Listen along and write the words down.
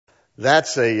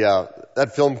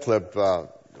That film clip,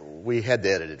 we had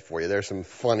to edit it for you. There's some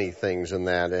funny things in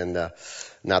that, and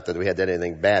not that we had to edit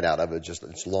anything bad out of it, just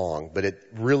it's long. But it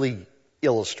really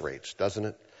illustrates, doesn't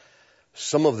it?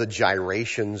 Some of the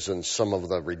gyrations and some of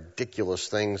the ridiculous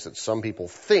things that some people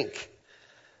think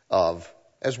of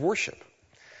as worship.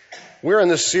 We're in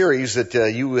this series that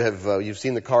you've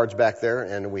seen the cards back there,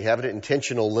 and we have it,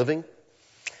 Intentional Living.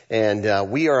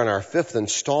 And we are in our 5th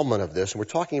installment of this, and we're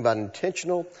talking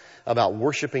about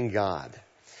worshiping God.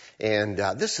 And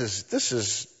this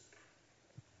is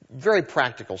very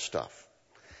practical stuff.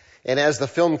 And as the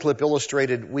film clip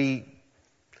illustrated, we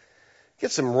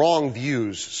get some wrong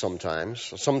views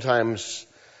sometimes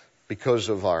because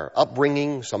of our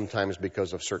upbringing, sometimes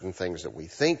because of certain things that we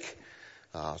think,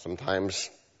 sometimes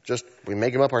just we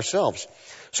make them up ourselves.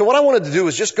 So what I wanted to do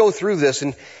is just go through this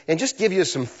and just give you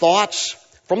some thoughts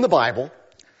from the Bible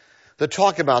that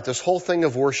talk about this whole thing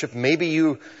of worship. Maybe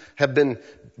you have been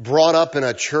brought up in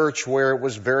a church where it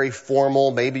was very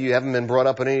formal. Maybe you haven't been brought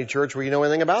up in any church where you know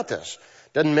anything about this.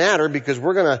 Doesn't matter, because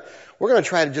we're gonna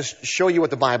try to just show you what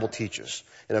the Bible teaches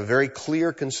in a very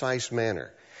clear, concise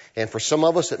manner. And for some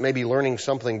of us, it may be learning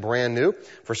something brand new.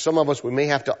 For some of us, we may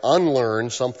have to unlearn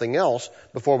something else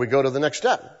before we go to the next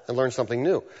step and learn something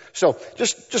new. So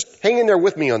just hang in there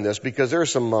with me on this, because there's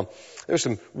some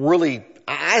really,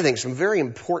 I think, some very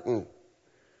important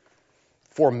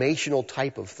formational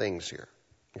type of things here.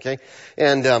 Okay?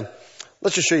 And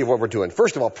let's just show you what we're doing.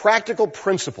 First of all, practical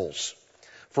principles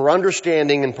for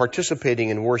understanding and participating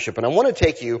in worship. And I want to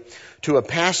take you to a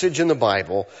passage in the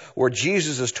Bible where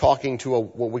Jesus is talking to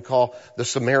what we call the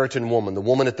Samaritan woman, the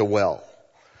woman at the well.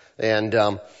 And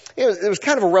it was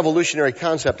kind of a revolutionary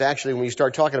concept, actually, when you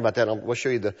start talking about that. We'll show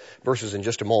you the verses in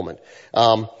just a moment.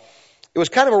 It was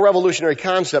kind of a revolutionary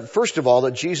concept, first of all,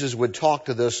 that Jesus would talk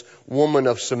to this woman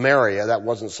of Samaria. That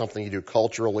wasn't something you do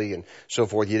culturally and so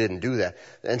forth. You didn't do that.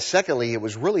 And secondly, it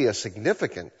was really a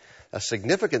significant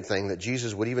thing that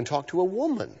Jesus would even talk to a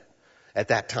woman at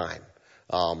that time.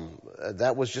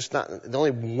 That was just not, the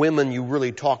only women you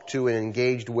really talked to and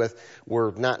engaged with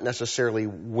were not necessarily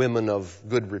women of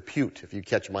good repute, if you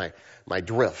catch my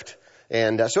drift.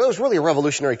 And so it was really a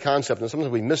revolutionary concept, and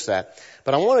sometimes we miss that.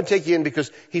 But I want to take you in because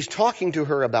he's talking to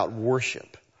her about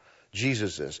worship.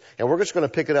 Jesus is. And we're just going to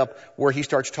pick it up where he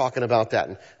starts talking about that.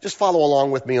 And just follow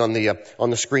along with me on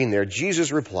the screen there.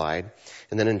 Jesus replied,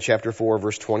 and then in chapter 4,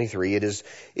 verse 23, it is,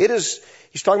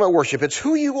 he's talking about worship. It's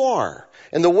who you are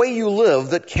and the way you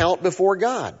live that count before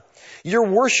God. Your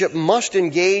worship must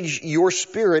engage your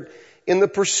spirit in the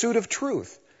pursuit of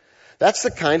truth. That's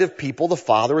the kind of people the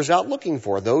Father is out looking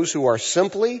for. Those who are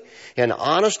simply and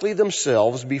honestly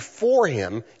themselves before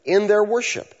him in their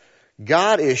worship.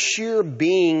 God is sheer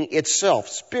being itself,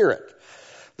 spirit.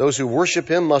 Those who worship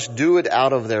him must do it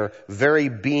out of their very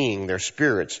being, their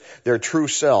spirits, their true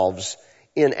selves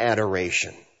in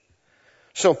adoration.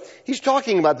 So he's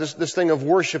talking about this thing of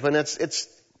worship, and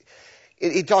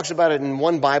he talks about it in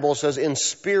one Bible. It says in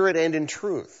spirit and in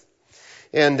truth.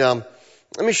 And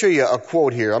let me show you a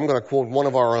quote here. I'm going to quote one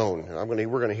of our own. We're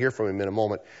going to hear from him in a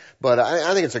moment. But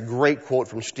I think it's a great quote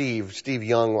from Steve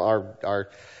Young,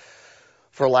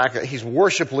 he's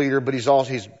worship leader, but he's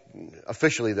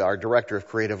officially our director of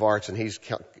creative arts, and he's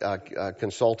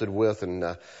consulted with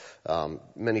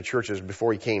many churches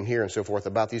before he came here and so forth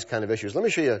about these kind of issues. Let me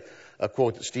show you a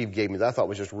quote that Steve gave me that I thought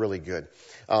was just really good.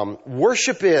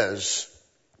 Worship is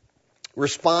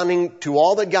responding to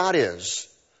all that God is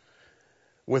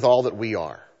with all that we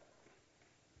are.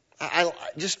 I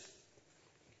just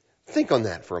think on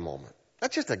that for a moment.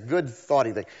 That's just a good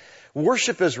thoughty thing.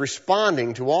 Worship is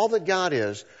responding to all that God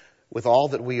is with all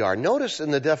that we are. Notice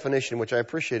in the definition, which I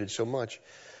appreciated so much,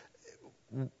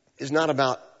 is not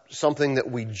about something that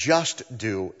we just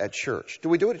do at church. Do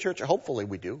we do it at church? Hopefully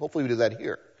we do. Hopefully we do that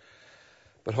here.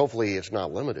 But hopefully it's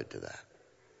not limited to that.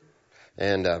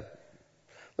 And let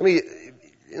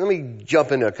me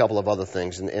jump into a couple of other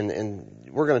things, and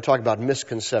we're going to talk about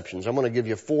misconceptions. I'm going to give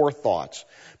you 4 thoughts.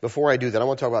 Before I do that, I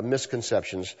want to talk about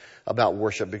misconceptions about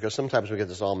worship, because sometimes we get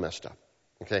this all messed up.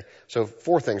 Okay? So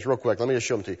 4 things real quick. Let me just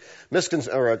show them to you.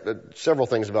 Several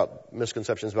things about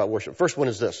misconceptions about worship. First one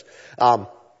is this. That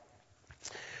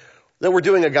we're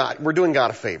doing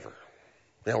God a favor.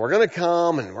 Now we're going to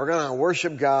come and we're going to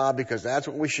worship God because that's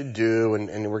what we should do,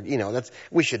 and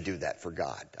we should do that for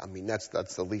God. I mean, that's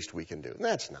the least we can do.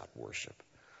 That's not worship.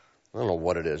 I don't know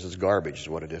what it is. It's garbage is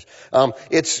what it is.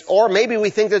 Or maybe we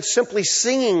think that's simply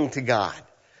singing to God.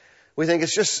 We think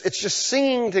it's just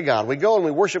singing to God. We go and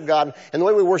we worship God, and the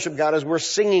way we worship God is we're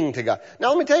singing to God.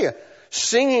 Now let me tell you,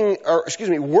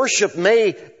 worship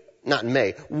may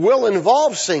will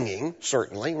involve singing,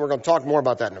 certainly. We're going to talk more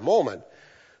about that in a moment.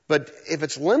 But if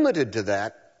it's limited to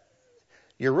that,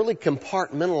 you're really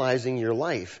compartmentalizing your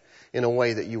life in a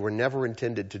way that you were never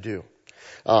intended to do.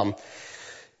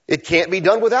 It can't be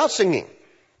done without singing.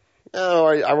 Oh,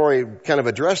 I've already kind of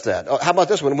addressed that. Oh, how about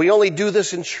this one? We only do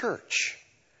this in church.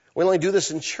 We only do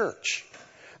this in church.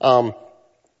 And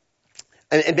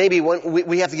maybe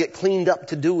we have to get cleaned up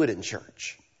to do it in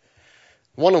church.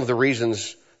 One of the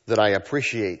reasons that I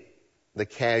appreciate the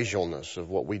casualness of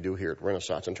what we do here at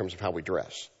Renaissance in terms of how we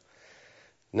dress.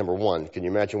 Number one, can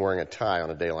you imagine wearing a tie on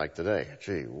a day like today?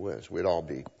 Gee whiz, we'd all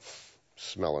be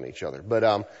smelling each other.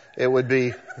 But it would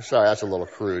be, sorry, that's a little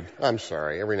crude. I'm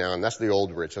sorry. Every now and then, that's the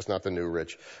old Rich. That's not the new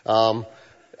Rich.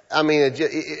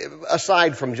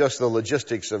 Aside from just the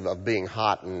logistics of being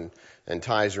hot and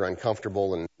ties are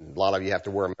uncomfortable and a lot of you have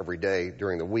to wear them every day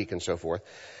during the week and so forth.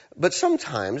 But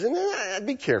sometimes, and I'd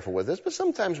be careful with this, but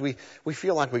sometimes we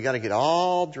feel like we got to get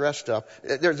all dressed up.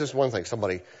 There's this one thing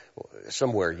somebody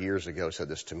somewhere years ago said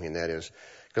this to me, and that is,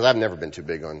 because I've never been too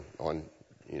big on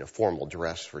formal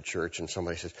dress for church, and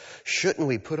somebody says, shouldn't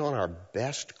we put on our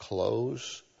best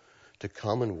clothes to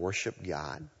come and worship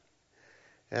God?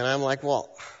 And I'm like, well,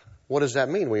 what does that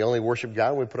mean? We only worship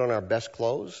God when we put on our best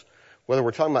clothes? Whether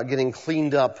we're talking about getting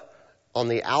cleaned up on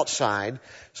the outside,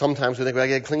 sometimes we think we got to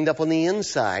get cleaned up on the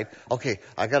inside. Okay,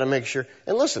 I got to make sure.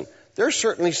 And listen, there's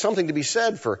certainly something to be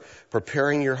said for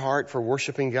preparing your heart for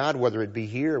worshiping God, whether it be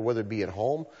here or whether it be at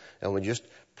home, and we're just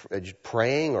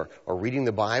praying or reading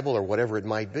the Bible or whatever it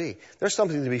might be. There's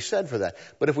something to be said for that.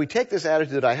 But if we take this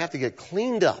attitude that I have to get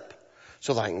cleaned up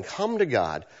so that I can come to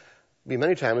God, there'll be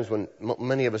many times when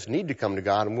many of us need to come to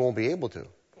God and we won't be able to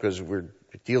because we're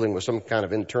dealing with some kind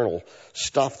of internal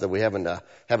stuff that we haven't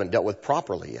dealt with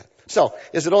properly yet. So,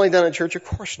 is it only done in church? Of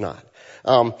course not.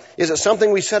 Is it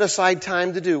something we set aside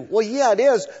time to do? Well, yeah, it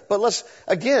is, but let's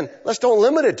don't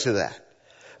limit it to that.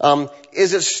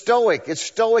 Is it stoic? It's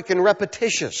stoic and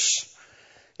repetitious.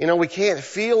 We can't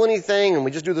feel anything and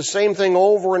we just do the same thing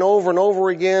over and over and over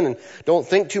again and don't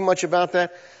think too much about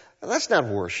that. That's not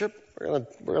worship. We're going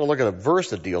to look at a verse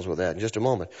that deals with that in just a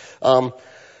moment.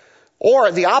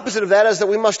 Or the opposite of that is that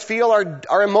we must feel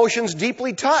our emotions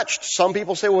deeply touched. Some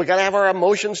people say, well, we got to have our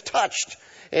emotions touched.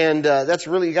 And that's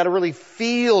really, you got to really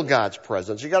feel God's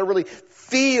presence. You got to really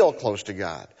feel close to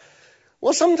God.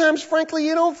 Well, sometimes, frankly,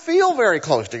 you don't feel very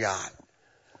close to God.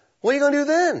 What are you going to do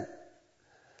then?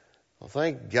 Well,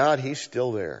 thank God He's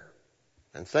still there.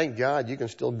 And thank God you can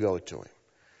still go to Him.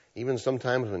 Even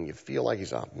sometimes when you feel like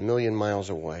He's a million miles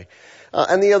away.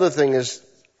 And the other thing is,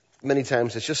 many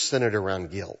times it's just centered around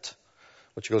guilt.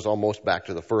 Which goes almost back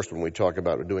to the first one we talk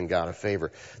about doing God a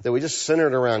favor. That we just center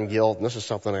it around guilt, and this is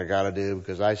something I got to do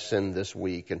because I sinned this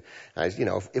week. And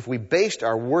if we based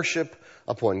our worship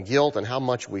upon guilt and how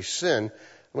much we sin,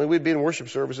 we'd be in worship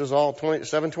services all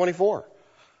 7/24.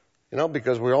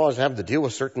 Because we always have to deal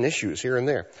with certain issues here and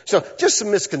there. So just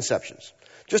some misconceptions,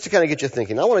 just to kind of get you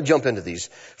thinking. I want to jump into these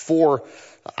 4,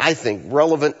 I think,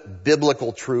 relevant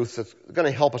biblical truths that's going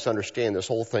to help us understand this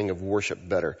whole thing of worship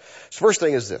better. So first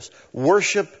thing is this.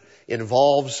 Worship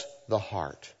involves the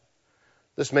heart.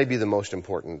 This may be the most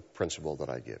important principle that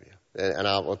I give you. And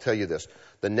I'll tell you this.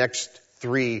 The next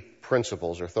 3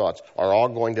 principles or thoughts are all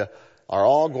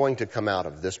going to come out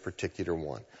of this particular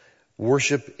one.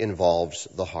 Worship involves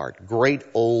the heart. Great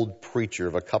old preacher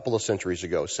of a couple of centuries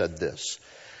ago said this.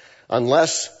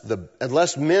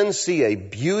 Unless men see a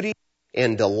beauty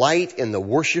and delight in the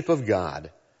worship of God,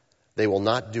 they will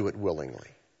not do it willingly.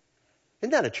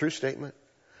 Isn't that a true statement?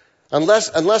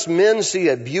 Unless men see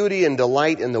a beauty and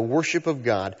delight in the worship of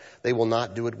God, they will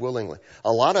not do it willingly.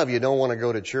 A lot of you don't want to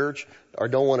go to church or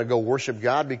don't want to go worship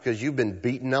God because you've been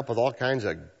beaten up with all kinds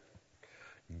of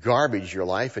garbage in your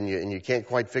life and you can't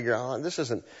quite figure out,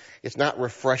 it's not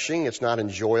refreshing, it's not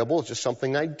enjoyable, it's just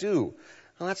something I do.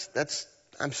 Well,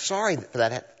 I'm sorry for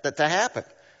that to happen.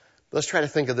 Let's try to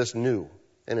think of this new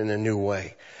and in a new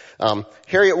way.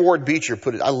 Harriet Ward Beecher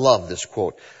put it, I love this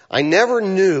quote. I never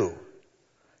knew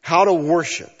how to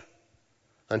worship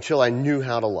until I knew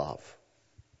how to love.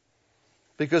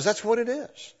 Because that's what it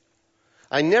is.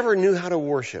 I never knew how to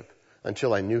worship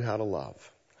until I knew how to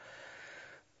love.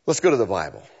 Let's go to the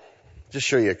Bible. Just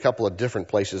show you a couple of different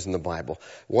places in the Bible.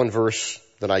 One verse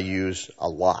that I use a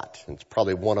lot. It's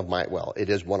probably it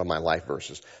is one of my life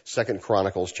verses. 2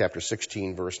 Chronicles chapter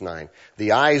 16 verse 9.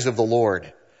 The eyes of the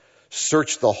Lord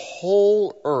search the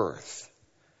whole earth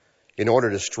in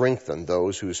order to strengthen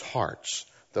those whose hearts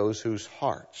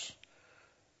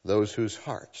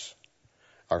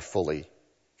are fully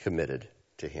committed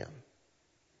to Him.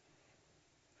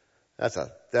 That's a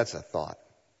thought.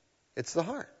 It's the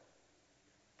heart.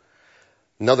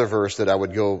 Another verse that I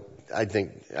would go, I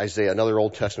think Isaiah, another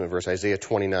Old Testament verse, Isaiah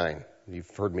 29. You've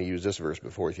heard me use this verse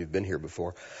before if you've been here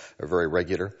before, or very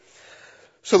regular.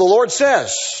 So the Lord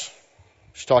says,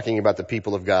 he's talking about the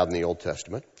people of God in the Old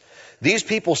Testament, these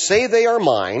people say they are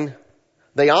mine,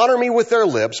 they honor me with their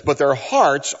lips, but their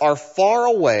hearts are far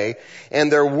away,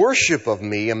 and their worship of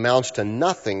me amounts to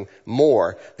nothing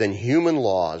more than human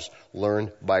laws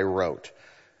learned by rote.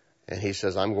 And he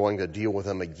says, I'm going to deal with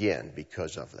them again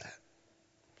because of that.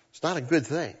 It's not a good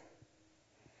thing.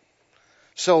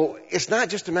 So it's not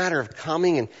just a matter of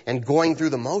coming and going through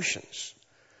the motions.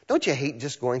 Don't you hate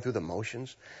just going through the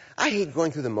motions? I hate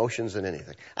going through the motions in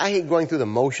anything. I hate going through the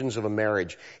motions of a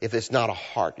marriage if it's not a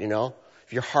heart, you know?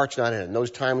 If your heart's not in it. And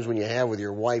those times when you have with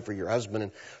your wife or your husband,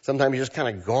 and sometimes you just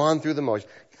kind of gone through the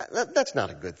motions. That's not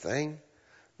a good thing.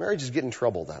 Marriages get in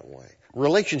trouble that way.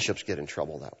 Relationships get in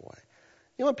trouble that way.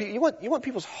 You want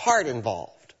people's heart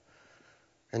involved.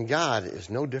 And God is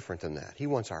no different than that. He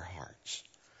wants our hearts.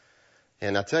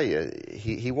 And I tell you,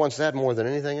 He wants that more than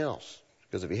anything else.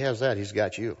 Because if He has that, He's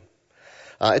got you.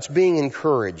 It's being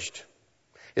encouraged.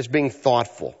 It's being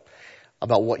thoughtful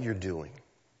about what you're doing.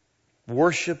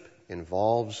 Worship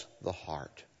involves the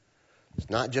heart. It's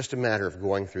not just a matter of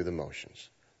going through the motions.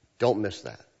 Don't miss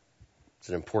that. It's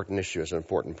an important issue. It's an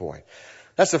important point.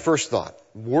 That's the first thought.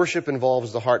 Worship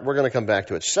involves the heart. We're going to come back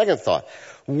to it. Second thought.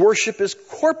 Worship is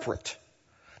corporate.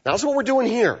 Now, that's what we're doing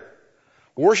here.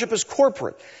 Worship is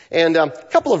corporate. And a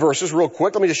couple of verses real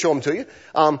quick. Let me just show them to you.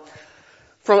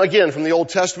 From the Old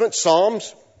Testament,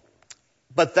 Psalms.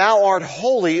 But thou art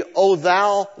holy, O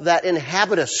thou that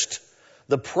inhabitest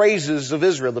the praises of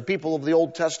Israel, the people of the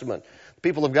Old Testament, the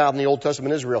people of God in the Old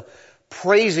Testament, Israel,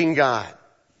 praising God.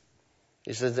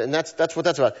 He says, and that's what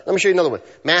that's about. Let me show you another one.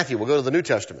 Matthew, we'll go to the New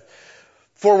Testament.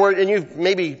 And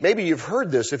maybe you've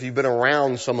heard this if you've been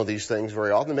around some of these things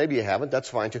very often. Maybe you haven't. That's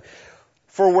fine too.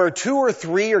 For where 2 or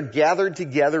 3 are gathered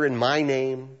together in my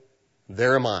name,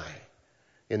 there am I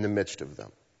in the midst of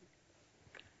them.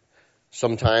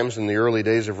 Sometimes in the early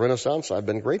days of Renaissance, I've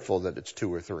been grateful that it's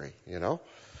 2 or 3, you know.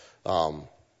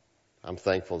 I'm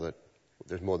thankful that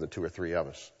there's more than 2 or 3 of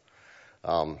us.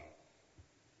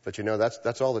 But you know,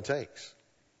 that's all it takes.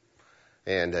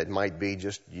 And it might be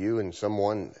just you and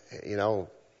someone, you know,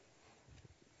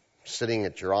 sitting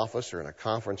at your office or in a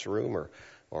conference room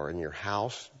or in your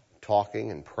house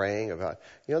talking and praying about,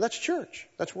 you know, that's church.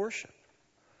 That's worship.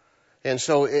 And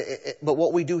so, but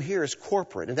what we do here is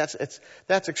corporate, and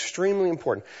that's extremely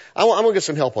important. I'm going to get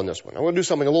some help on this one. I'm going to do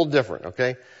something a little different,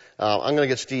 okay? I'm going to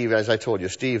get Steve, as I told you.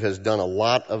 Steve has done a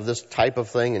lot of this type of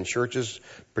thing in churches,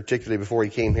 particularly before he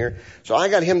came here. So I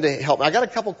got him to help. I got a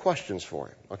couple questions for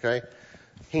him, okay?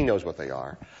 He knows what they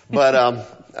are. But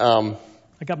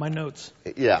I got my notes.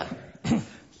 Yeah.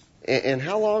 And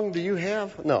how long do you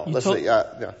have? No, let's see.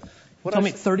 Yeah. What tell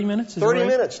me 30 minutes? 30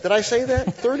 minutes. Did I say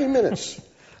that? 30 minutes.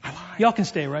 Y'all can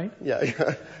stay, right?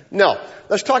 Yeah. No.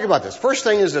 Let's talk about this. First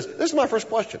thing is this. This is my first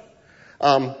question.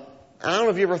 I don't know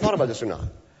if you ever thought about this or not.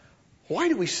 Why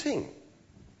do we sing?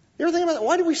 You ever think about that?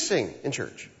 Why do we sing in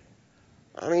church?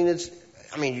 I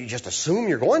mean, you just assume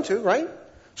you're going to, right?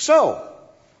 So,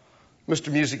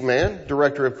 Mr. Music Man,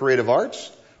 Director of Creative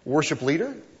Arts, worship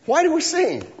leader, why do we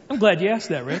sing? I'm glad you asked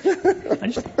that, Rich. I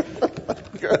just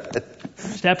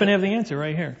happen to have the answer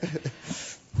right here.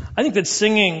 I think that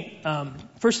singing,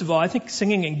 first of all, I think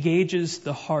singing engages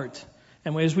the heart.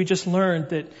 And as we just learned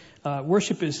that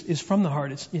worship is from the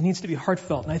heart. It needs to be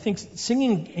heartfelt. And I think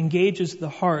singing engages the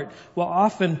heart, while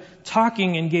often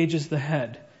talking engages the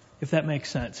head, if that makes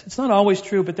sense. It's not always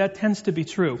true, but that tends to be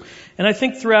true. And I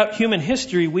think throughout human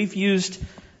history, we've used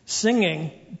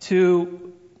singing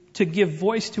to give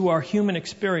voice to our human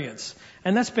experience.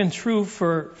 And that's been true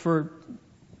for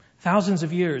thousands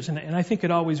of years, and I think it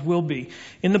always will be.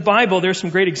 In the Bible, there's some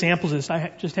great examples of this.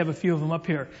 I just have a few of them up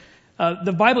here.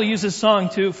 The Bible uses song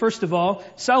to, first of all,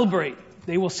 celebrate.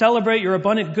 They will celebrate your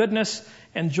abundant goodness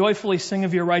and joyfully sing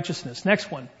of your righteousness. Next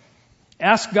one.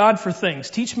 Ask God for things.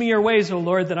 Teach me your ways, O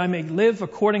Lord, that I may live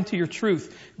according to your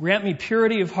truth. Grant me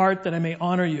purity of heart that I may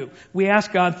honor you. We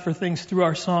ask God for things through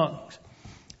our songs.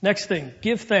 Next thing,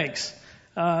 give thanks.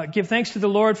 Give thanks to the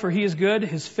Lord, for He is good.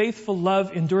 His faithful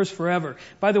love endures forever.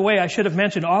 By the way, I should have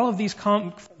mentioned all of these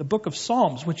come from the book of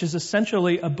Psalms, which is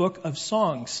essentially a book of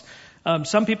songs.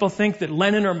 Some people think that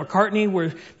Lennon or McCartney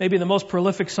were maybe the most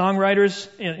prolific songwriters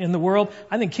in the world.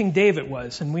 I think King David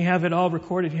was, and we have it all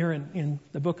recorded here in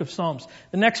the book of Psalms.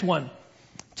 The next one,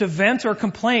 to vent or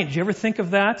complain. Did you ever think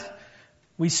of that?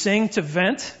 We sing to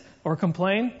vent or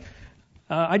complain.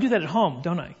 I do that at home,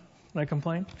 don't I? When I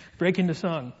complain? Break into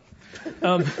song.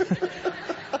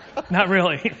 Not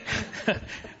really.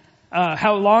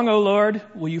 How long, O Lord,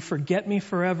 will you forget me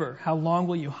forever? How long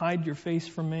will you hide your face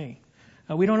from me?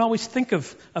 We don't always think of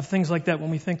things like that when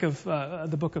we think of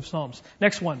the book of Psalms.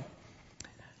 Next one.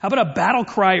 How about a battle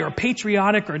cry or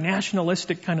patriotic or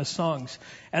nationalistic kind of songs?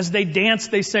 As they dance,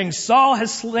 they sing, Saul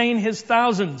has slain his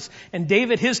thousands and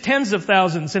David his tens of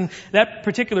thousands. And that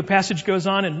particular passage goes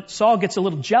on and Saul gets a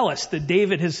little jealous that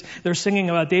they're singing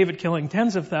about David killing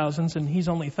tens of thousands and he's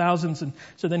only thousands. And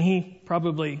so then he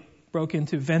probably broke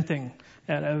into venting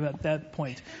at that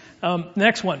point.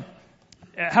 Next one.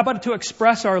 How about to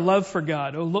express our love for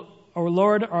God? O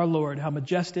Lord, our Lord, how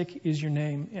majestic is your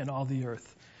name in all the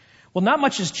earth. Well, not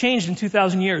much has changed in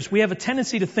 2,000 years. We have a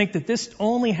tendency to think that this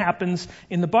only happens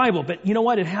in the Bible. But you know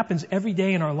what? It happens every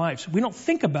day in our lives. We don't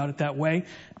think about it that way.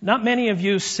 Not many of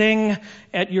you sing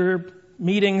at your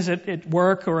meetings at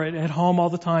work or at home all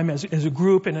the time as a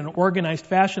group in an organized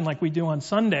fashion like we do on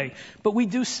Sunday. But we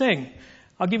do sing.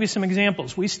 I'll give you some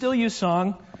examples. We still use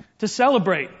song to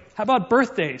celebrate. How about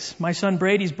birthdays? My son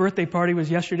Brady's birthday party was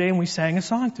yesterday and we sang a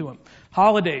song to him.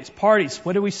 Holidays, parties.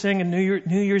 What do we sing in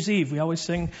New Year's Eve? We always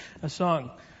sing a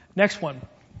song. Next one.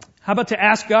 How about to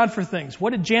ask God for things? What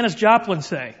did Janis Joplin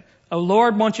say? Oh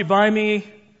Lord, won't you buy me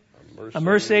a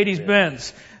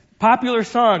Mercedes-Benz? Popular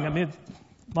song. I mean,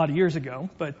 a lot of years ago,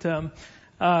 but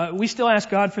we still ask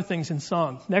God for things in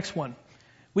song. Next one.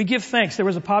 We give thanks. There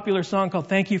was a popular song called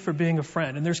Thank You for Being a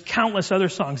Friend. And there's countless other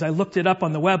songs. I looked it up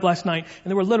on the web last night, and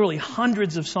there were literally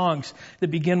hundreds of songs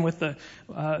that begin with that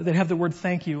have the word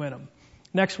thank you in them.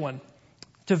 Next one.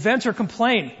 To vent or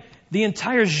complain. The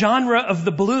entire genre of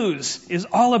the blues is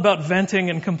all about venting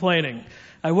and complaining.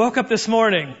 I woke up this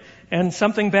morning, and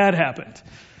something bad happened.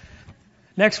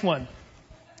 Next one.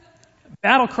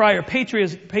 Battle cry or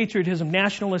patriotism,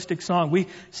 nationalistic song. We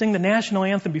sing the national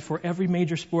anthem before every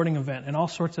major sporting event and all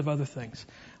sorts of other things.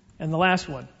 And the last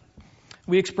one.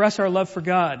 We express our love for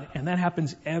God, and that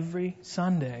happens every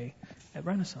Sunday at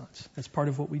Renaissance. That's part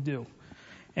of what we do.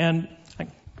 And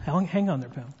hang on there,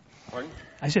 pal. Pardon?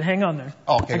 I said hang on there.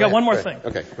 Oh, okay. I got one more thing.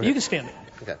 Okay. You can stand it.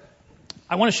 Okay.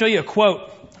 I want to show you a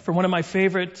quote from one of my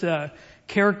favorite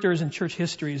characters in church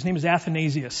history. His name is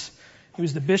Athanasius. He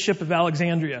was the bishop of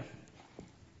Alexandria.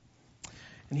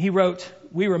 And he wrote,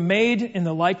 we were made in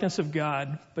the likeness of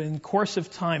God, but in the course of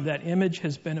time that image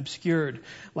has been obscured,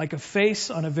 like a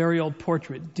face on a very old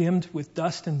portrait, dimmed with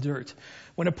dust and dirt.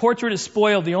 When a portrait is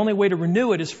spoiled, the only way to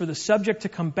renew it is for the subject to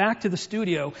come back to the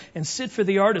studio and sit for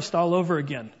the artist all over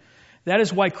again. That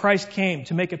is why Christ came,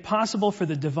 to make it possible for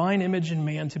the divine image in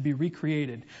man to be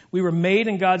recreated. We were made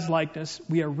in God's likeness.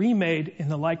 We are remade in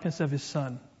the likeness of His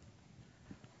Son.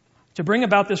 To bring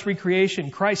about this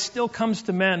recreation, Christ still comes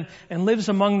to men and lives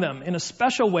among them. In a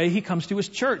special way, He comes to His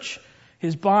church,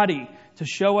 His body, to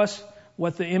show us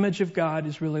what the image of God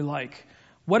is really like.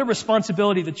 What a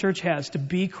responsibility the church has to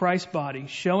be Christ's body,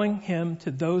 showing Him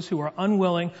to those who are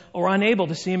unwilling or unable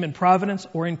to see Him in providence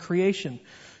or in creation.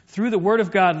 Through the Word of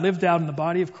God lived out in the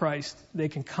body of Christ, they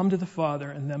can come to the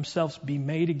Father and themselves be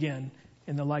made again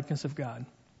in the likeness of God.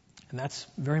 And that's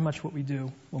very much what we do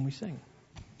when we sing.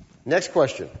 Next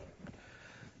question.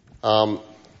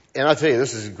 And I'll tell you,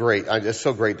 this is great. It's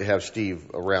so great to have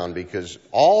Steve around because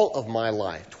all of my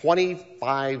life,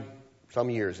 25 some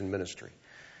years in ministry,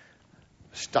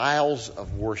 styles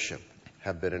of worship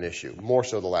have been an issue, more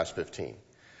so the last 15.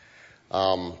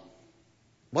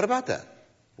 What about that?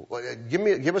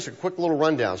 Give us a quick little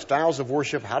rundown. Styles of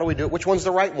worship, how do we do it? Which one's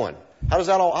the right one? How's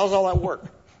all that work?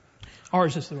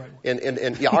 Ours is the right one.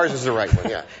 And yeah, ours is the right one,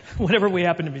 yeah. Whatever we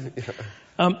happen to be.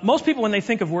 Most people, when they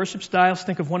think of worship styles,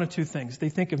 think of one of two things. They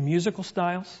think of musical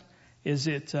styles. Is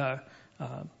it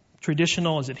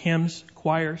traditional? Is it hymns,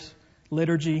 choirs,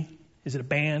 liturgy? Is it a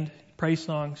band, praise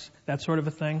songs, that sort of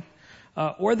a thing?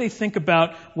 Or they think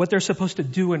about what they're supposed to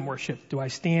do in worship. Do I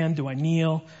stand? Do I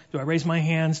kneel? Do I raise my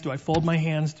hands? Do I fold my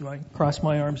hands? Do I cross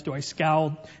my arms? Do I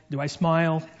scowl? Do I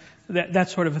smile? That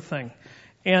sort of a thing.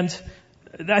 And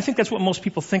I think that's what most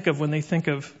people think of when they think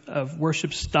of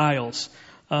worship styles.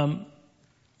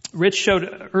 Rich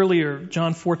showed earlier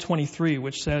John 4:23,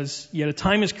 which says, "Yet a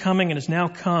time is coming and has now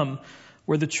come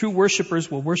where the true worshipers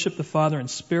will worship the Father in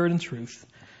spirit and truth,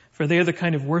 for they are the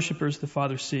kind of worshipers the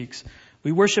Father seeks."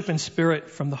 We worship in spirit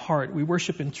from the heart. We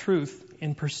worship in truth,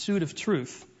 in pursuit of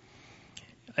truth.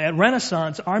 At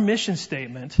Renaissance, our mission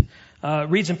statement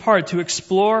reads in part, to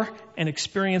explore and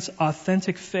experience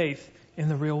authentic faith in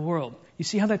the real world. You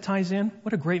see how that ties in?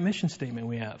 What a great mission statement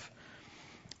we have.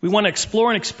 We want to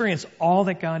explore and experience all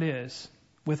that God is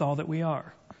with all that we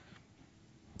are.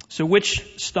 So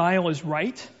which style is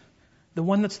right? The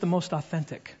one that's the most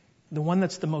authentic, the one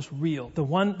that's the most real, the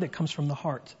one that comes from the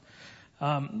heart.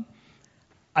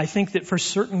 I think that for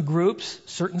certain groups,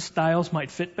 certain styles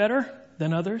might fit better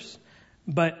than others,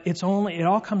 but it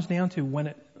all comes down to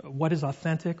what is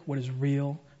authentic, what is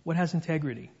real, what has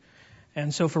integrity.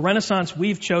 And so for Renaissance,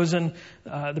 we've chosen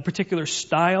the particular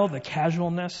style, the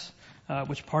casualness,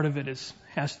 which part of it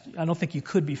I don't think you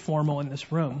could be formal in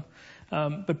this room.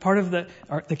 But part of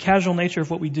the casual nature of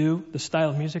what we do, the style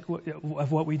of music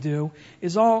of what we do,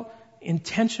 is all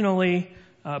intentionally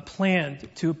planned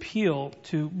to appeal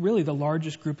to really the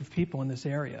largest group of people in this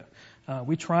area.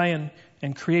 We try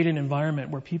and create an environment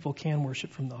where people can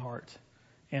worship from the heart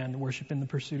and worship in the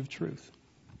pursuit of truth.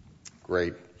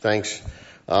 Great. Thanks.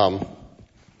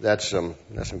 That's some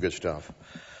good stuff.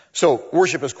 So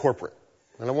worship is corporate,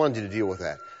 and I wanted you to deal with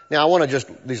that. Now I want to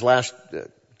these last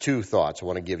two thoughts I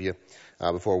want to give you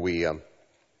before we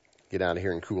get out of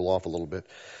here and cool off a little bit.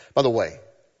 By the way,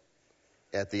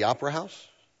 at the Opera House,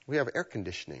 we have air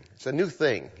conditioning. It's a new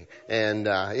thing, and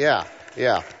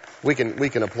we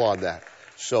can applaud that.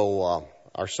 So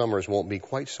our summers won't be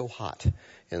quite so hot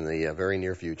in the very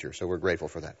near future. So we're grateful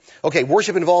for that. Okay,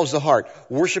 worship involves the heart.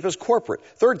 Worship is corporate.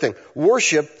 Third thing,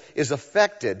 worship is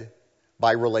affected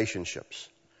by relationships.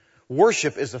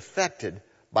 Worship is affected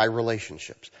by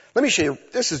relationships. Let me show you.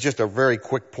 This is just a very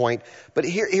quick point, but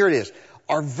here it is.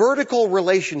 Our vertical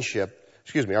relationship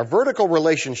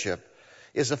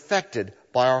is affected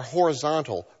by our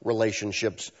horizontal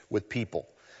relationships with people.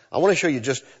 I want to show you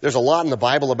there's a lot in the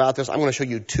Bible about this. I'm going to show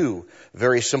you two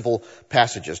very simple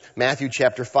passages. Matthew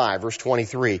chapter 5, verse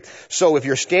 23. So if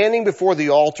you're standing before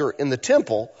the altar in the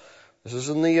temple, this is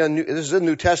in the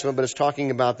New Testament, but it's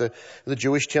talking about the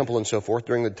Jewish temple and so forth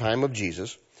during the time of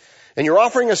Jesus. And you're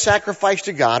offering a sacrifice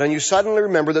to God, and you suddenly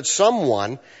remember that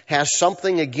someone has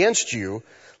something against you,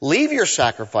 leave your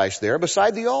sacrifice there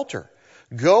beside the altar.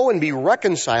 Go and be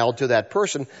reconciled to that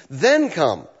person, then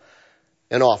come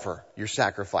and offer your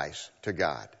sacrifice to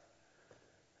God.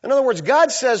 In other words,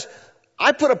 God says,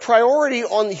 I put a priority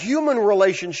on human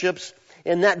relationships,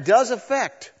 and that does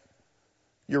affect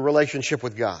your relationship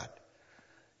with God.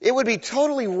 It would be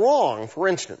totally wrong, for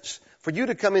instance, for you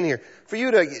to come in here, for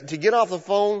you to get off the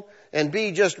phone and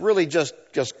be just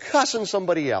cussing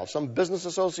somebody else, some business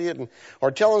associate,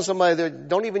 or telling somebody that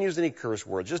don't even use any curse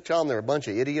words. Just tell them they're a bunch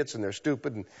of idiots and they're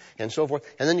stupid and so forth.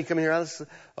 And then you come in here,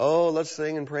 let's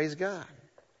sing and praise God.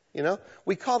 You know,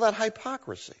 we call that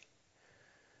hypocrisy.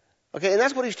 Okay, and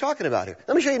that's what he's talking about here.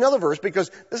 Let me show you another verse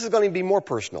because this is going to be more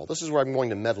personal. This is where I'm going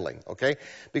to meddling, okay?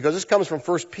 Because this comes from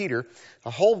 1 Peter. A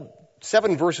whole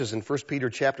 7 verses in 1 Peter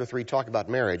chapter 3 talk about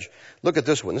marriage. Look at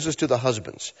this one. This is to the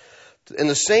husbands. In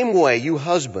the same way, you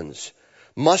husbands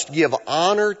must give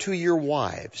honor to your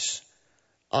wives.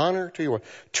 Honor to your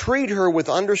wife. Treat her with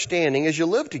understanding as you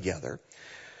live together.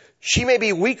 She may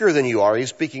be weaker than you are. He's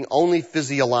speaking only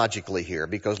physiologically here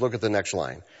because look at the next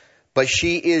line. But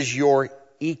she is your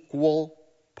equal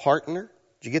partner.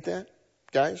 Did you get that,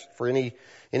 guys? For any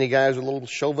guys with a little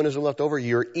chauvinism left over,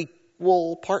 your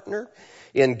equal partner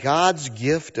in God's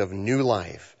gift of new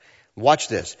life. Watch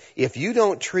this. If you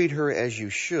don't treat her as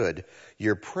you should,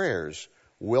 your prayers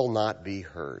will not be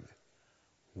heard.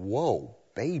 Whoa,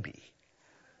 baby.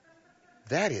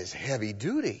 That is heavy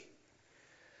duty.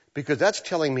 Because that's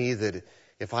telling me that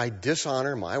if I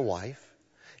dishonor my wife,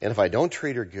 and if I don't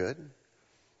treat her good,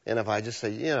 and if I just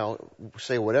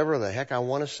say whatever the heck I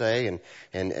want to say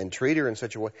and treat her in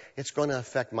such a way, it's going to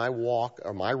affect my walk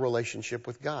or my relationship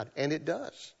with God. And it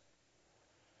does.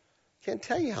 Can't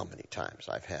tell you how many times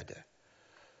I've had to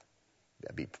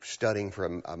be studying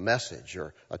for a message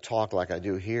or a talk like I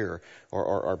do here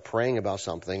or praying about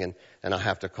something and I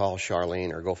have to call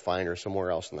Charlene or go find her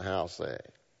somewhere else in the house. Say,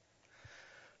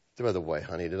 by the way,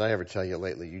 honey, did I ever tell you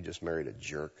lately you just married a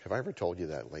jerk? Have I ever told you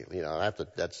that lately? You know,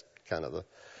 that's kind of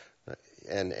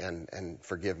and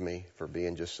forgive me for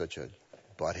being just such a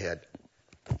butthead.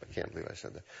 I can't believe I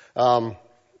said that.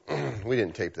 We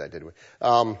didn't tape that, did we?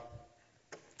 I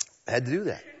had to do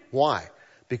that. Why?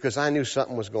 Because I knew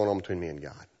something was going on between me and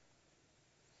God.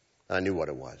 I knew what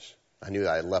it was. I knew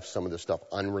that I had left some of this stuff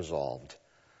unresolved.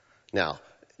 Now,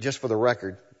 just for the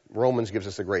record, Romans gives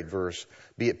us a great verse,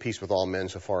 be at peace with all men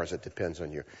so far as it depends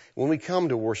on you. When we come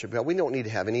to worship God, we don't need to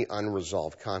have any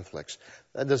unresolved conflicts.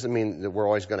 That doesn't mean that we're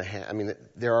always going to have,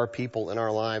 there are people in our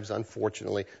lives,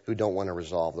 unfortunately, who don't want to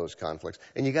resolve those conflicts.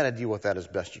 And you got to deal with that as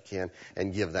best you can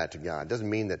and give that to God. It doesn't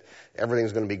mean that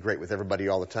everything's going to be great with everybody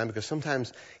all the time, because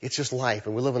sometimes it's just life,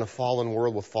 and we live in a fallen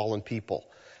world with fallen people.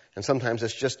 And sometimes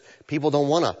it's just people don't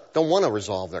want to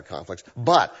resolve their conflicts.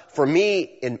 But for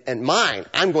me and mine,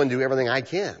 I'm going to do everything I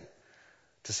can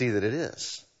to see that it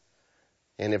is.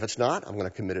 And if it's not, I'm going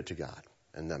to commit it to God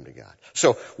and them to God.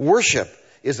 So worship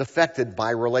is affected by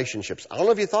relationships. I don't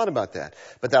know if you thought about that,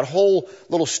 but that whole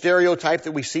little stereotype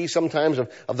that we see sometimes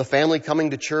of the family coming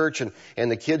to church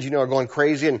and the kids, are going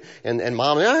crazy and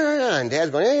mom, and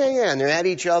dad's going, yeah, and they're at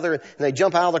each other and they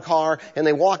jump out of the car and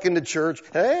they walk into church.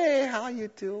 Hey, how you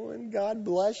doing? God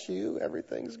bless you.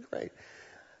 Everything's great.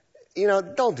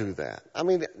 Don't do that. I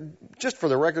mean, just for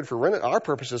the record, for our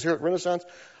purposes here at Renaissance,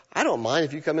 I don't mind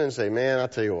if you come in and say, man, I'll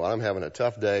tell you what, I'm having a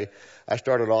tough day. I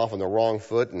started off on the wrong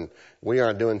foot and we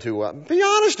aren't doing too well. Be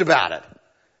honest about it.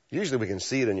 Usually we can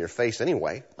see it in your face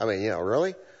anyway. I mean,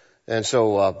 really? And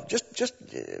so,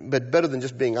 but better than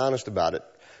just being honest about it,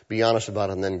 be honest about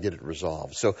it and then get it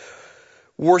resolved. So,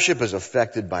 worship is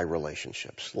affected by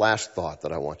relationships. Last thought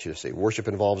that I want you to see. Worship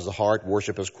involves the heart.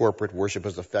 Worship is corporate. Worship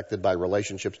is affected by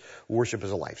relationships. Worship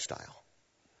is a lifestyle.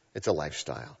 It's a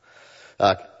lifestyle.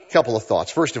 Couple of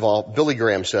thoughts. First of all, Billy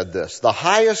Graham said this: the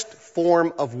highest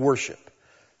form of worship,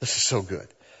 this is so good,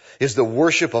 is the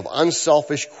worship of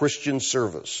unselfish Christian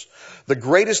service. The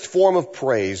greatest form of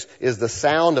praise is the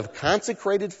sound of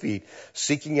consecrated feet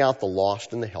seeking out the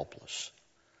lost and the helpless.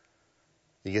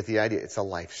 You get the idea? It's a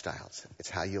lifestyle. It's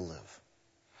how you live.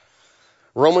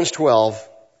 Romans 12,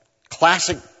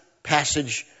 classic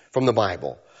passage from the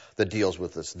Bible that deals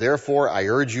with this. Therefore, I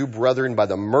urge you, brethren, by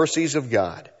the mercies of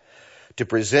God, to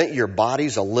present your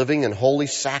bodies a living and holy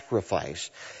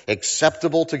sacrifice,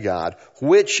 acceptable to God,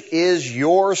 which is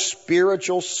your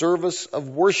spiritual service of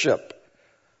worship.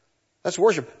 That's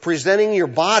worship. Presenting your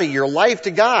body, your life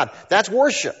to God. That's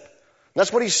worship.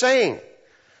 That's what he's saying.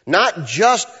 Not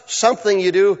just something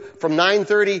you do from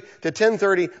 9:30 to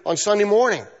 10:30 on Sunday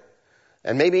morning.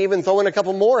 And maybe even throw in a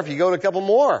couple more if you go to a couple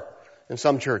more in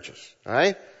some churches. All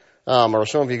right? Or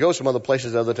some of you go some other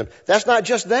places other time. That's not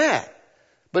just that.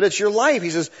 But it's your life. He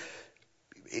says,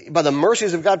 by the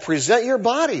mercies of God, present your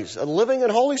bodies a living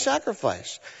and holy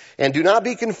sacrifice. And do not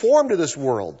be conformed to this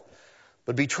world,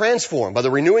 but be transformed by the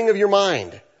renewing of your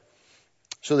mind,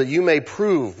 so that you may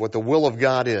prove what the will of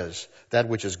God is, that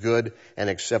which is good and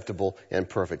acceptable and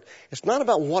perfect. It's not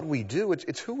about what we do,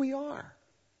 it's who we are.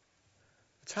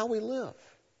 It's how we live.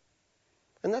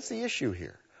 And that's the issue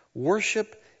here.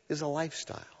 Worship is a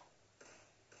lifestyle.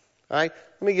 All right?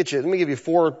 Let me give you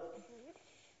 4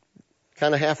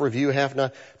 kind of half review, half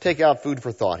not. Take out food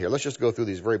for thought here. Let's just go through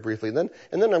these very briefly. And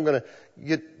then I'm going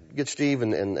to get Steve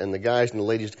and the guys and the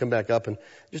ladies to come back up and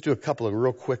just do a couple of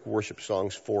real quick worship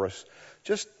songs for us.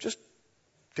 Just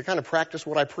to kind of practice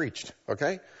what I preached,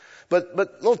 okay? But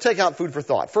we'll take out food for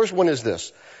thought. First one is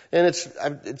this, and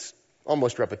it's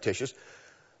almost repetitious.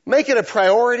 Make it a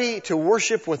priority to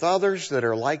worship with others that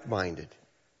are like-minded.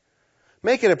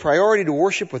 Make it a priority to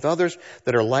worship with others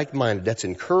that are like-minded. That's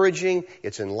encouraging,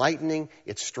 it's enlightening,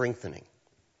 it's strengthening.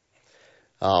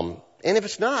 And if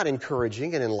it's not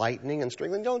encouraging and enlightening and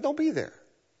strengthening, don't be there.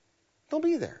 Don't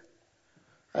be there.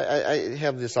 I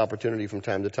have this opportunity from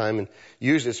time to time, and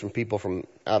usually it's from people from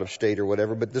out of state or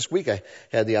whatever, but this week I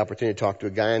had the opportunity to talk to a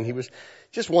guy, and he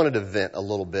just wanted to vent a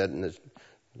little bit, and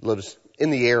in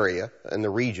the area, in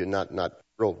the region, not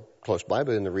real close by,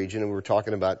 but in the region, and we were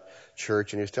talking about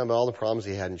church, and he was telling me all the problems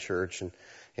he had in church,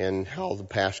 and how the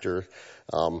pastor,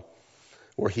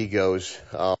 where he goes,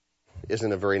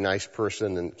 isn't a very nice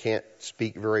person, and can't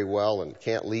speak very well, and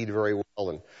can't lead very well,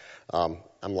 and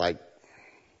I'm like,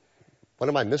 what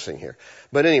am I missing here?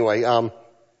 But anyway,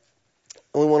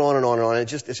 we went on and on and on.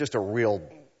 It's just a real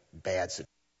bad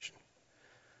situation.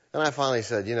 And I finally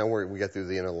said, we got through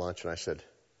the end of lunch, and I said,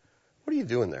 what are you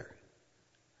doing there?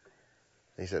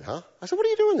 And he said, huh? I said, what are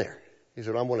you doing there? He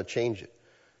said, I want to change it.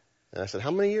 And I said,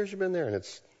 how many years you been there? And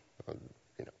it's,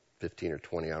 15 or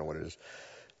 20, I don't know what it is.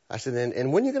 I said,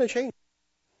 and when are you going to change it?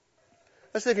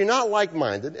 I said, if you're not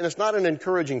like-minded, and it's not an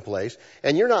encouraging place,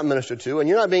 and you're not ministered to, and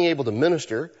you're not being able to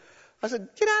minister, I said,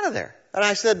 get out of there. And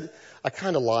I said, I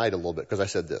kind of lied a little bit because I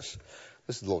said this.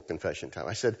 This is a little confession time.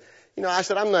 I said,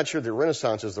 I'm not sure that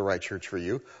Renaissance is the right church for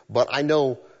you, but I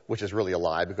know, which is really a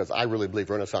lie because I really believe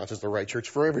Renaissance is the right church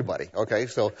for everybody. Okay,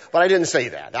 but I didn't say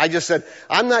that. I just said,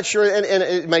 I'm not sure, and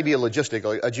it may be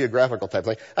a geographical type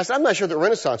thing. I said, I'm not sure that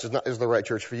Renaissance is the right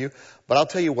church for you, but I'll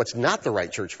tell you what's not the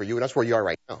right church for you, and that's where you are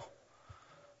right now.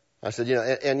 I said,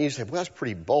 and you say, well, that's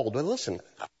pretty bold. But listen,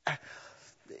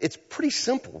 it's pretty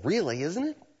simple, really, isn't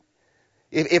it?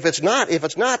 If it's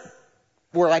not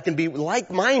where I can be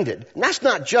like-minded, and that's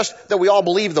not just that we all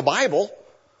believe the Bible,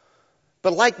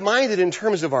 but like-minded in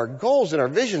terms of our goals and our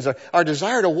visions, our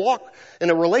desire to walk in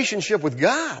a relationship with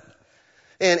God.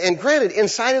 And granted,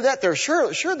 inside of that,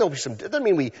 sure there'll be some, doesn't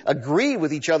mean we agree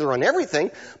with each other on everything,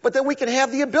 but that we can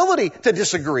have the ability to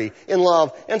disagree in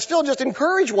love and still just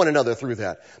encourage one another through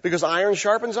that. Because iron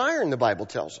sharpens iron, the Bible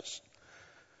tells us.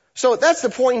 So that's the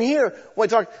point here. When I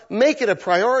talk, make it a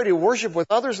priority to worship with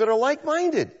others that are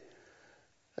like-minded.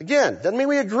 Again, doesn't mean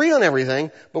we agree on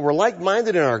everything, but we're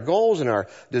like-minded in our goals and our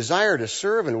desire to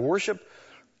serve and worship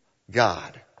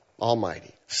God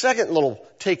Almighty. Second little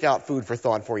takeout food for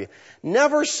thought for you.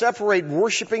 Never separate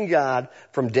worshiping God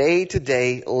from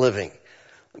day-to-day living.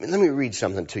 Let me read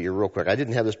something to you real quick. I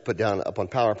didn't have this put down up on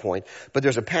PowerPoint, but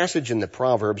there's a passage in the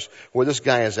Proverbs where this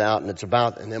guy is out and it's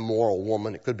about an immoral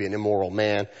woman. It could be an immoral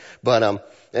man.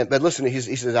 But listen, he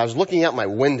says, I was looking out my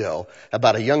window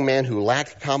about a young man who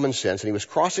lacked common sense, and he was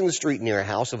crossing the street near a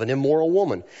house of an immoral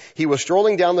woman. He was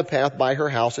strolling down the path by her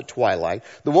house at twilight.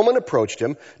 The woman approached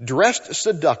him, dressed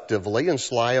seductively and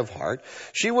sly of heart.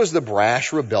 She was the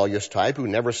brash, rebellious type who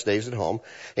never stays at home,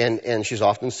 and she's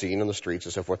often seen on the streets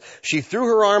and so forth. She threw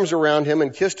her arms around him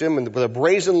and kissed him, and with a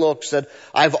brazen look said,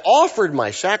 I've offered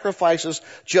my sacrifices,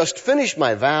 just finished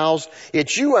my vows.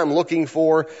 It's you I'm looking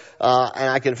for, and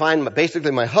I can find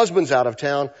basically my husband's out of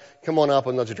town. Come on up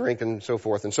and let's drink and so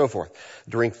forth and so forth.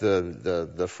 Drink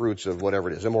the fruits of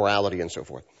whatever it is, immorality and so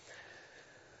forth.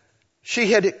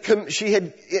 Here's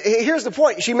the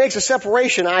point. She makes a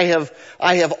separation. I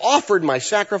have offered my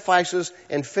sacrifices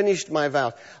and finished my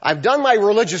vows. I've done my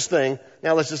religious thing.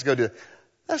 Now let's just go do it.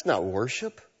 That's not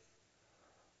worship.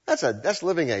 That's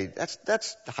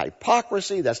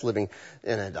hypocrisy. That's living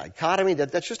in a dichotomy.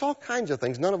 That's just all kinds of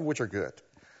things, none of which are good.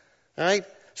 All right?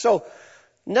 So,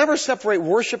 never separate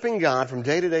worshiping God from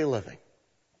day-to-day living.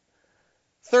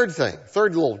 Third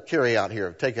little carry out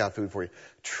here, take out food for you.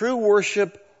 True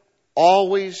worship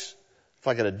always, if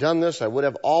I could have done this, I would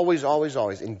have always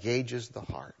engages the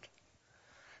heart.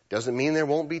 Doesn't mean there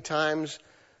won't be times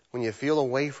when you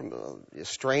feel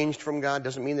estranged from God.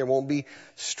 Doesn't mean there won't be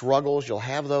struggles. You'll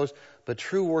have those. But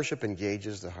true worship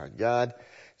engages the heart. God,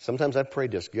 sometimes I pray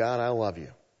this, God, I love you.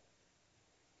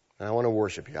 And I want to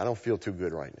worship you. I don't feel too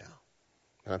good right now.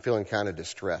 And I'm feeling kind of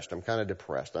distressed. I'm kind of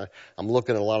depressed. I'm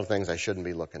looking at a lot of things I shouldn't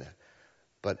be looking at.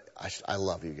 But I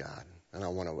love you, God. And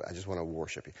I just want to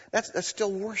worship you. That's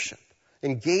still worship.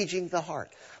 Engaging the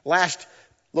heart. Last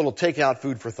little takeout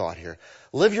food for thought here.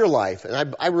 Live your life,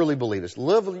 and I really believe this.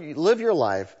 Live your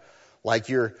life like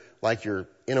you're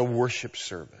in a worship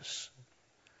service.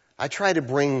 I try to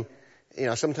bring,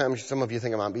 sometimes some of you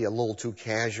think I might be a little too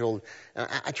casual.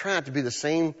 I try not to be the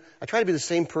same. I try to be the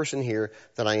same person here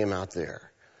that I am out there.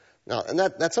 Now, and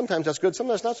that sometimes that's good,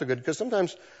 sometimes not so good, because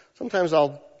sometimes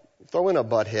I'll throw in a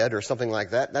butt head or something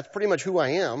like that. That's pretty much who I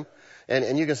am.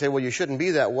 And you can say, well, you shouldn't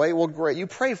be that way. Well, great. You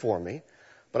pray for me.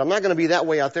 But I'm not going to be that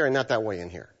way out there and not that way in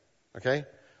here. Okay?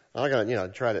 I'm not going to,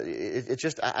 try to, it's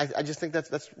just, I just think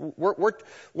we're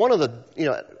one of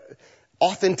the,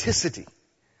 authenticity.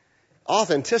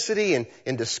 Authenticity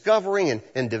in discovering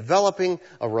and developing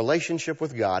a relationship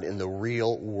with God in the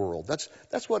real world.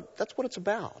 That's what it's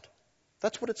about.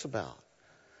 That's what it's about.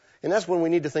 And that's when we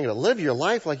need to think about live your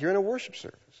life like you're in a worship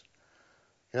service.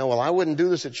 Well, I wouldn't do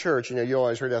this at church. You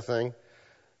always heard that thing.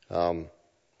 I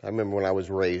remember when I was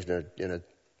raised in a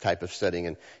type of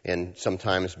setting, and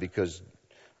sometimes because,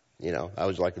 I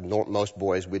was like most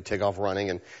boys, we'd take off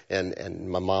running, and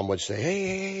my mom would say,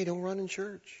 hey, don't run in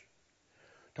church.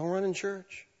 Don't run in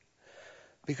church.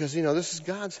 Because, this is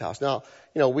God's house. Now,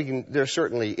 there's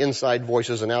certainly inside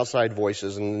voices and outside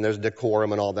voices, and there's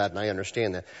decorum and all that, and I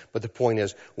understand that. But the point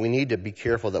is, we need to be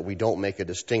careful that we don't make a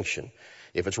distinction.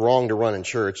 If it's wrong to run in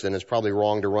church, then it's probably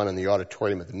wrong to run in the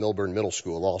auditorium at the Milburn Middle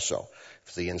School also.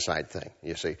 It's the inside thing.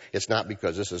 You see, it's not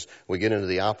because we get into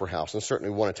the opera house and certainly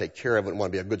we want to take care of it and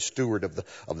want to be a good steward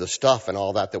of the stuff and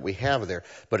all that we have there.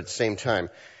 But at the same time,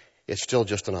 it's still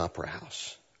just an opera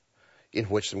house in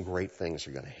which some great things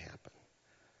are going to happen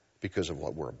because of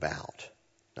what we're about,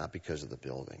 not because of the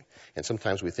building. And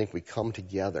sometimes we think we come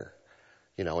together,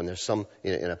 and there's some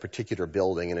in a particular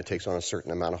building and it takes on a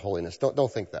certain amount of holiness. Don't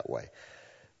think that way.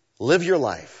 Live your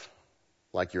life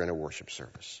like you're in a worship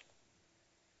service.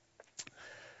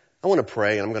 I want to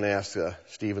pray, and I'm going to ask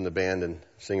Steve and the band and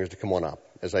singers to come on up,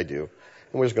 as I do.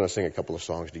 And we're just going to sing a couple of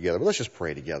songs together. But let's just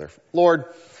pray together. Lord,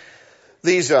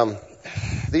 these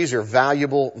are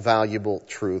valuable, valuable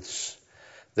truths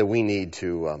that we need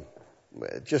to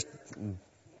just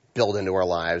build into our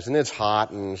lives. And it's hot,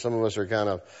 and some of us are got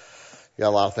a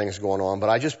lot of things going on. But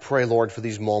I just pray, Lord, for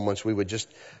these moments, we would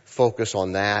just focus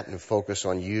on that and focus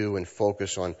on you and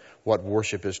focus on what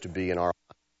worship is to be in our lives.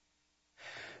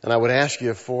 And I would ask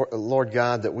you, Lord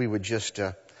God, that we would just,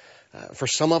 for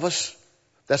some of us,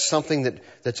 that's something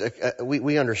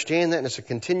we understand that, and it's a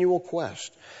continual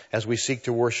quest as we seek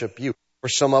to worship you. For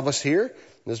some of us here,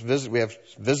 we have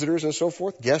visitors and so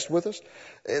forth, guests with us.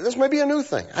 This may be a new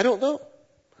thing. I don't know.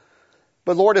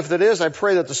 But Lord, if that is, I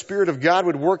pray that the Spirit of God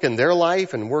would work in their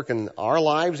life and work in our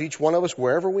lives, each one of us,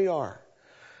 wherever we are.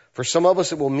 For some of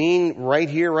us, it will mean right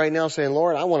here, right now, saying,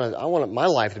 Lord, I want my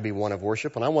life to be one of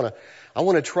worship, and I want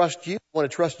to trust you. I want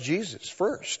to trust Jesus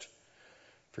first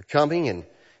for coming and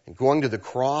going to the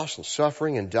cross and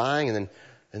suffering and dying and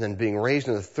then being raised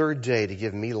on the third day to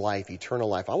give me life, eternal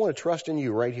life. I want to trust in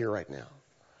you right here, right now.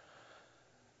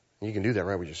 And you can do that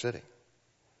right where you're sitting.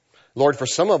 Lord, for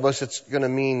some of us, it's going to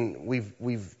mean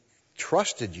we've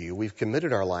trusted you, we've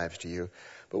committed our lives to you,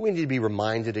 but we need to be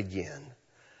reminded again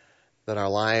that our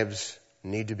lives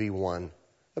need to be one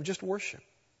of just worship,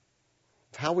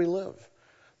 of how we live.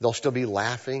 They'll still be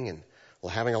laughing and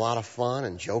having a lot of fun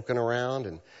and joking around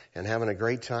and having a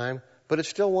great time, but it's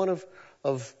still one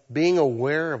of being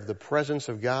aware of the presence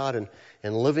of God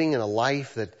and living in a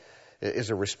life that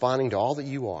is a responding to all that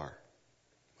you are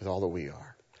with all that we are.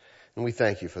 And we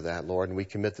thank you for that, Lord, and we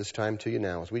commit this time to you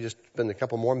now as we just spend a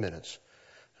couple more minutes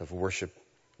of worship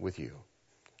with you.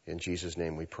 In Jesus'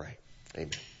 name we pray.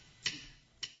 Amen.